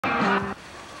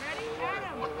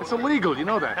It's illegal, you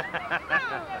know that.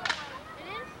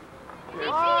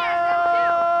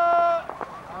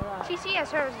 She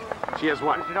has hers. She has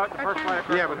what?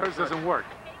 Yeah, but hers doesn't work.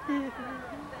 I'm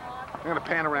gonna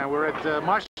pan around. We're at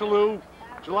Mosholu,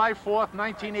 July 4th,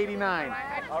 1989.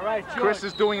 All right, George. Chris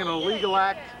is doing an illegal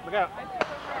act. Look out.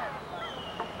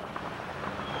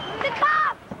 The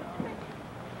cops!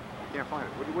 Can't find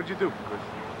it. What'd you do, Chris?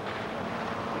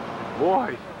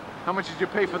 Boy, how much did you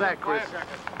pay for that, Chris?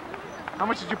 How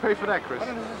much did you pay for that, Chris? This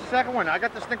is the second one. I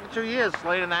got this thing for 2 years,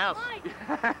 laid in the house.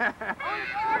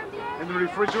 In the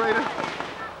refrigerator?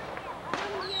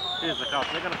 Here's the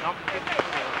cops. They're gonna come.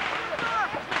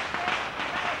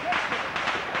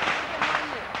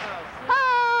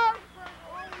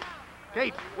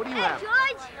 Kate, what do you have?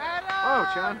 George!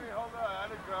 Oh, John.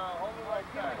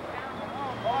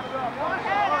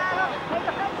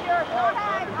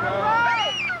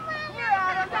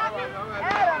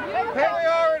 Here we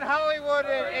are in Hollywood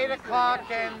at 8 o'clock,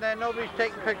 and nobody's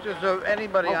taking pictures of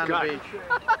anybody on God. the beach.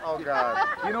 Oh, God.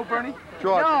 You know Bernie?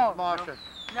 George, No. Marsha.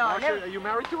 No, Marsha, never, are you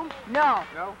married to him? no,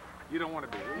 No? You don't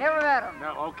want to be? never met him.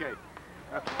 No, okay.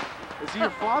 Is he your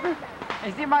father?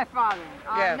 Is he my father?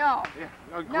 Yes. No, Yeah.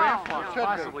 Grandfather, no.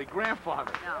 possibly.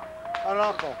 Grandfather. no. An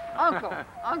uncle. Uncle,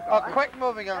 uncle. A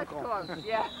quick-moving That's uncle. close,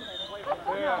 yeah.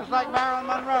 Just like Marilyn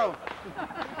Monroe.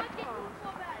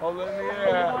 Hold it in the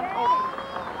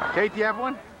air. Kate, do you have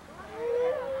one?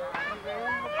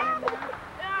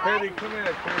 Katie, come here,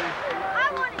 Katie.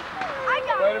 I want it. I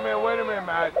got Wait a minute,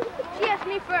 Matt. She asked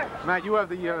me first. Matt, you have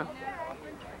the,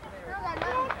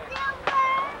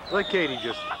 let Katie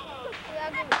just.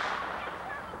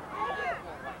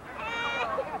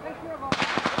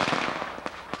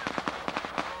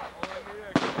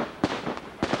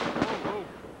 Oh,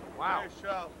 wow. Nice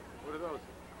shot. What are those?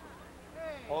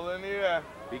 Hold it in the air.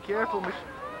 Be careful, Mich.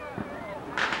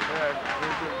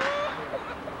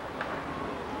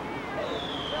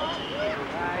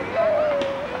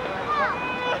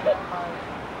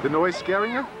 The noise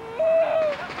scaring her?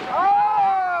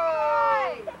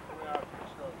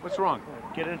 What's wrong?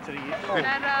 Get into the...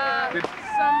 And Did-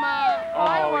 some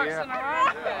fireworks yeah. in a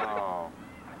row. Oh.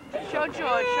 Show George,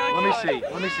 show Let me George. see.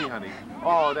 Let me see, honey.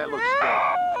 Oh, that looks good.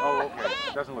 Oh, okay.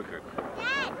 Doesn't look good.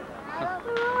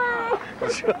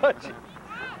 George.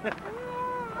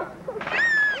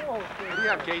 What do you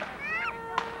have, Kate?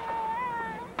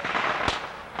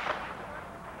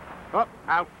 Oh,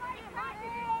 out.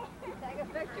 Take a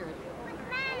picture.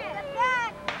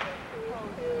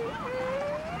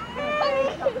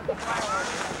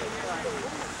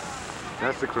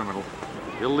 That's the criminal.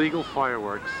 Illegal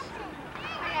fireworks.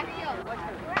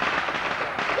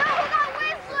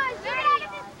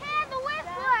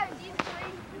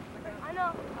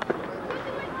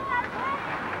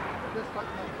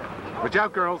 Watch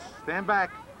out, girls. Stand back.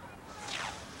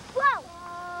 Whoa!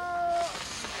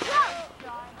 Whoa!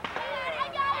 I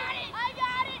got it! I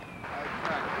got it!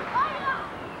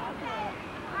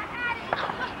 I had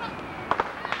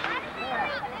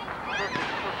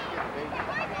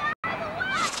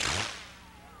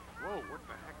Whoa, what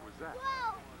the heck was that?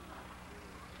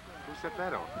 Who set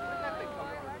that off?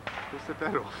 Who set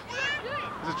that off?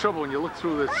 This is trouble when you look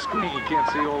through the screen, you can't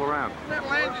see all around. That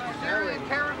Landon Syrian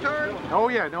territory? Oh,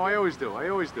 yeah, no, I always do. I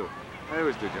always do. I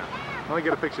always do, John. Let me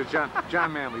get a picture of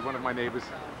John Manley, one of my neighbors.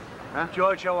 Huh?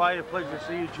 George, how are you? Pleasure to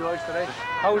see you, George, today.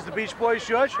 How was the Beach Boys,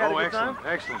 George? Had a good excellent, time?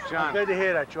 excellent, John. Glad to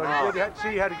hear that, George. Oh. Glad to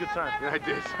see you had a good time. Yeah, I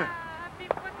did. Happy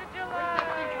 4th of July.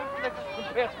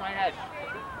 Past my head.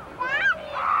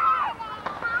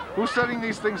 Who's setting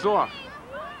these things off?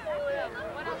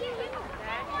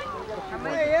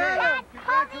 Hey, Adam,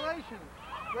 congratulations.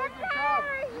 Great job.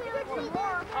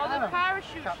 Oh, the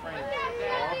parachute.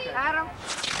 Adam.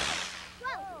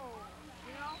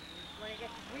 When it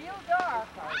gets real dark,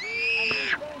 and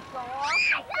these things go off,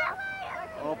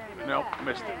 Oh, no,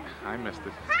 missed it. I missed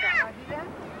it. wanna do them?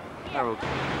 Harold.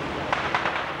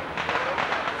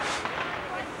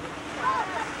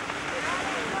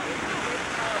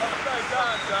 Upside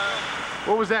down, John.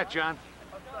 What was that, John?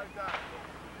 Upside down.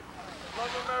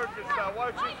 Love America style.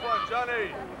 Watch this one, Johnny.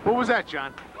 What was that,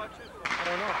 John? Watch this one. I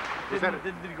don't know. Was Didn't,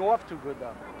 that did it go off too good,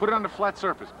 though? Put it on the flat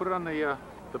surface. Put it on the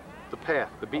path,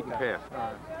 the beaten path.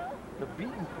 The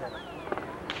beaten path.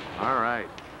 All right.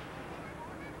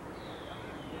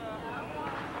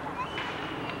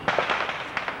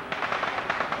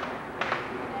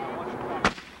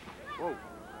 Whoa.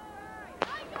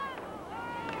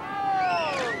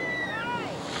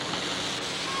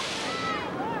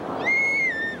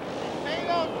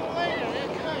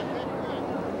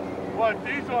 What,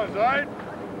 these ones, right?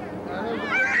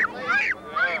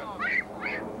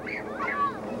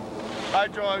 Hi,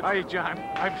 George. Hi, John.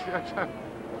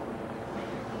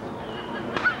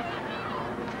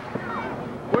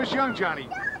 Where's young Johnny?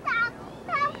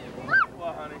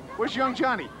 What, honey? Where's young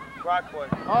Johnny? Rockwood.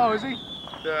 Oh, is he?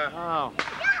 Yeah. Oh.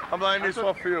 I'm laying this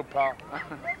one for you, pal.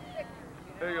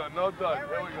 There you go. No done.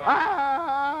 Here we go.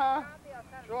 Ah!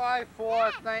 July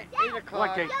 4th, 8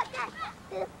 o'clock.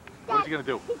 What, What's he gonna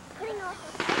do?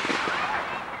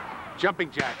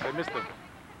 Jumping jacks. I missed them.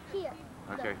 Here.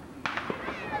 Okay.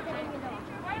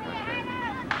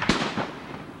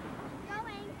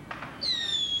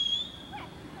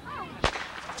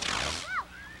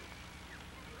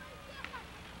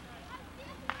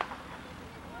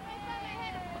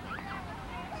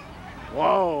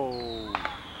 Whoa.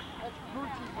 That's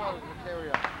Gucci Brothers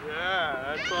material.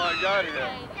 Yeah, that's all I got here.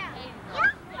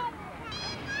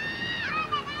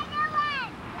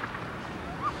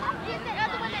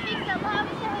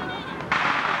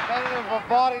 Better than for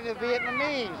body the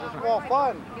Vietnamese. It's more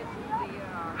fun.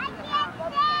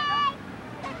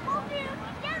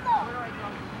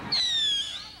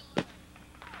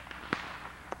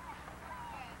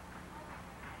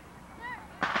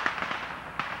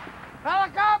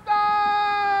 Helicopter!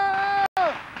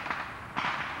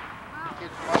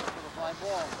 Kids fight for the fly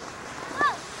ball.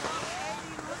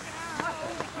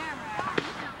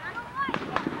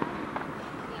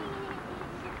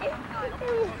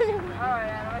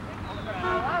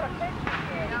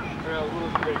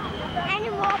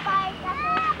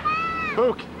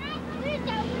 Book.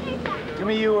 Give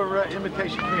me your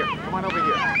invitation. Come here. Come on over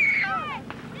here.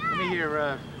 Give me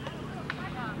your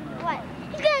What?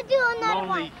 He's gonna do another lonely.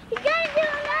 one. He's gonna do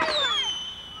another one.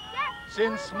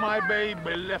 Since my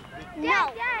baby left me.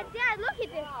 Dad, look at this.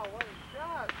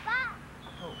 Stop.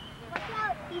 Watch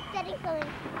out. He's setting something.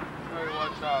 Hey,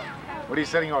 watch out. What are you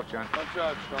setting off, John? Watch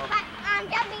out, Sean. But I'm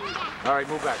jumping back. All right,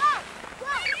 move back.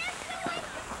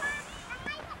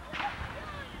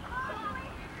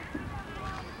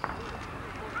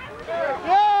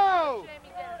 Whoa!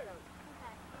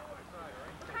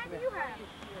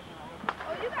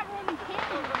 Oh, you got Roman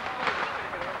candles.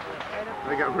 I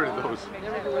got rid of those. No,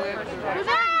 don't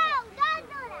do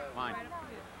that. Mine.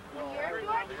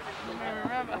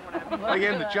 I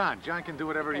gave him to John. John can do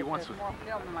whatever he wants with it.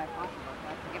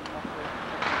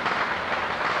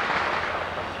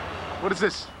 What is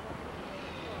this?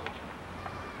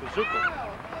 Bazooka.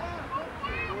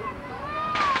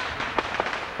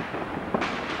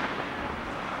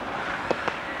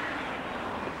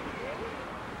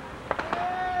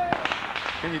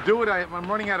 Can you do it? I'm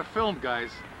running out of film,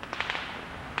 guys.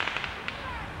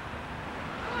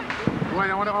 Wait,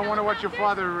 I want to watch your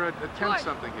father attempt What?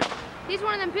 something here. These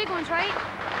one of them big ones, right?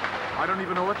 I don't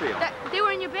even know what they are. They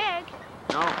were in your bag.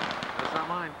 No, that's not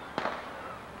mine.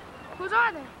 Whose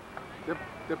are they?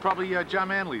 They're probably John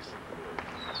Manley's.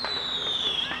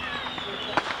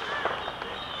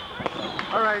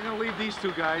 All right, I'm gonna leave these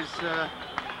two guys.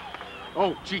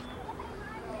 Oh, gee.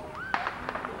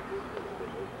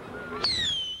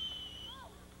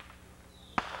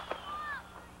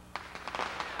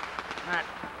 Matt.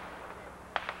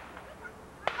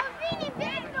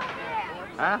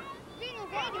 Huh?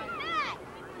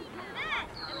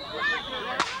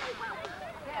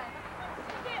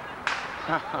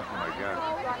 Oh my God.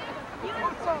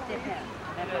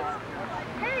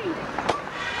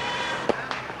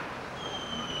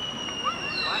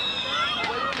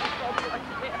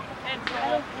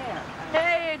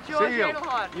 Hey, George See you.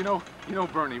 Edelhart. You know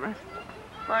Bernie, right?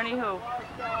 Bernie who?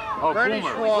 Oh, Bernie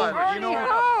Boomer. Schwartz. Boomer. Bernie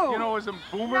who? You know as a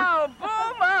Boomer? No,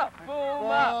 Boomer.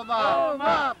 Boomer.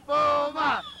 Boomer,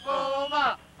 Boomer,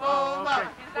 Boomer, Boomer.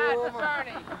 He's not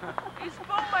Bernie. He's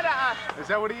Boomer to us. Is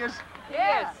that what he is?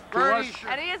 Yes. Bernie, us.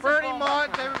 And he is a Bernie Boomer.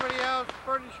 Martins, everybody else,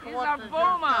 Bernie He's Schwartz. a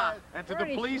Boomer. And to the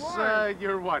police,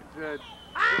 you're what? Boomer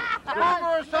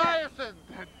Esiason.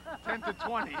 10 to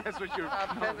 20. That's what you're.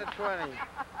 10 to 20.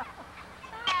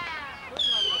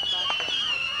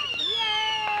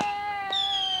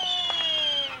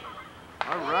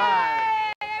 All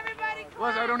right. Hey, everybody clap.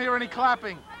 Plus, I don't hear any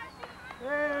clapping.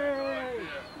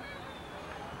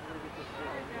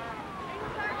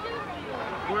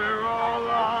 We're all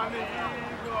on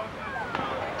eagle.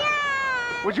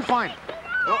 What'd you find?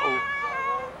 Uh-oh.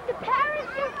 The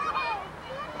parachute.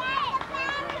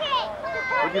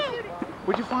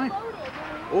 What'd you find?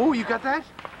 Oh, you got that?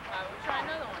 We'll try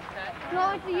another one, Ted.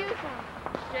 No, it's a used one.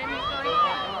 Jamie's going to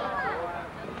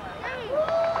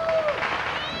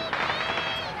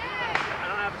I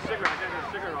don't have a cigarette. I got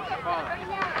a cigarette off the father.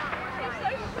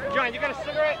 John, you got a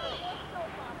cigarette?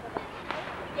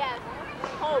 Yes.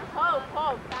 Hope.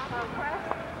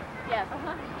 Yes.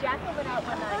 Jack went out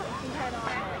one night. He had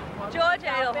on. George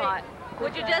Edelhart.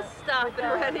 Would you just stop it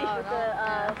already?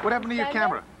 What happened to your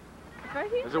camera? Right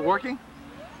here. Is it working?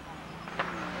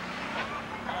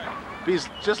 Because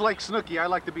just like Snooki, I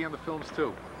like to be on the films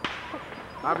too.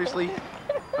 Obviously,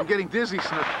 I'm getting dizzy,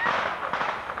 Snooki.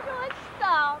 George,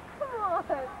 stop. Come on.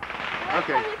 Okay. Last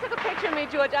time you took a picture of me,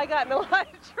 George, I got in a lot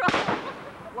of trouble.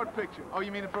 What picture? Oh,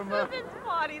 you mean from Vince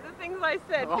party, the things I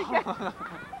said. Oh.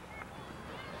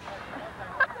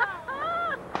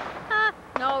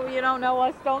 No, you don't know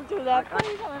us. Don't do that.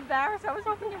 Please, I'm embarrassed. I was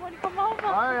hoping you would come over.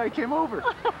 I came over.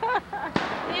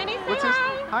 Danny, say What's this?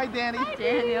 hi. Hi, Danny. Hi,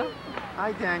 Daniel.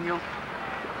 Hi, Daniel.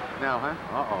 Now, huh?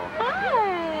 Uh-oh.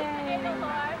 Hi.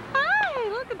 Hi,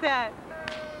 look at that.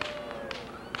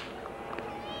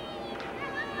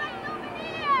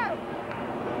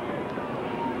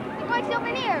 Look my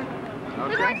souvenir.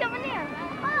 Look my Okay. souvenir.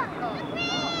 Oh,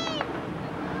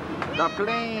 The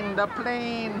plane, the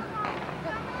plane.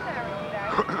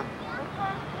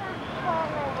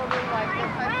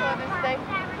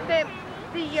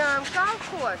 The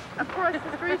golf course across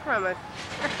the street from us.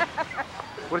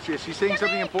 What's she? Is she saying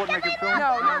something important I can film?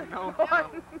 No. No.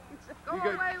 Go You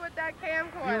got- away with that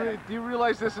camcorder. Do you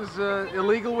realize this is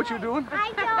illegal, what you're doing? Hi,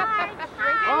 George.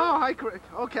 Hi. Oh, hi,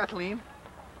 oh, Kathleen.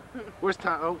 Where's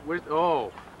Tom? Oh, where's?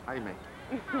 Oh, hi,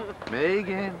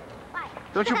 Megan.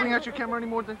 Don't you bring out your camera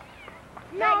anymore? Then?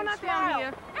 No, not down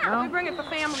here. No? We bring it for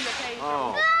family occasions.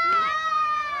 Oh,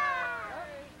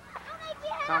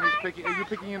 Tommy's picking. Are you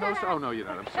picking your nose? Oh no, you're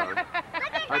not. I'm sorry.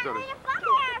 I thought it.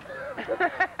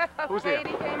 Who's there?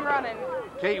 Katie came running.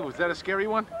 Kate, was that a scary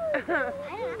one?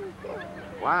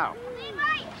 Wow.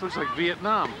 This looks like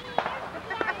Vietnam.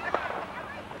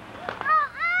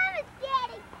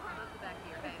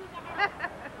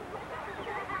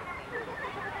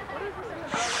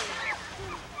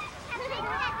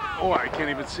 Oh, I can't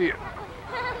even see it.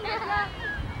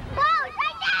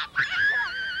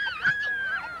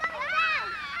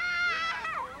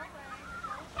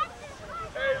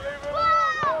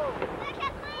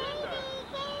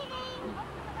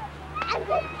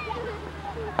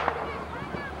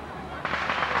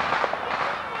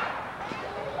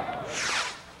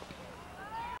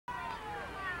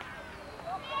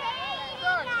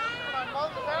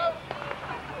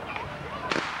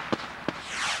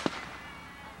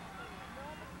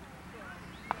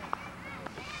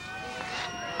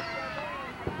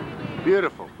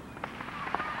 Beautiful. What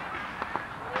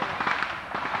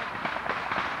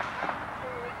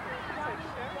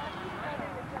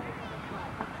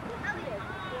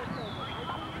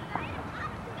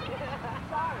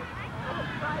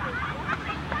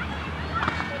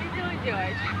are you doing,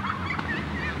 George?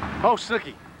 Oh,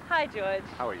 Snooki. Hi, George.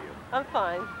 How are you? I'm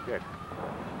fine. Good.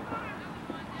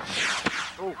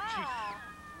 Oh, jeez.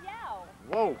 Yow.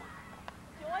 Whoa.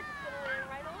 George is going to land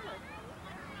right on us.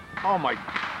 Oh, my.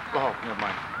 Oh, never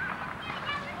mind.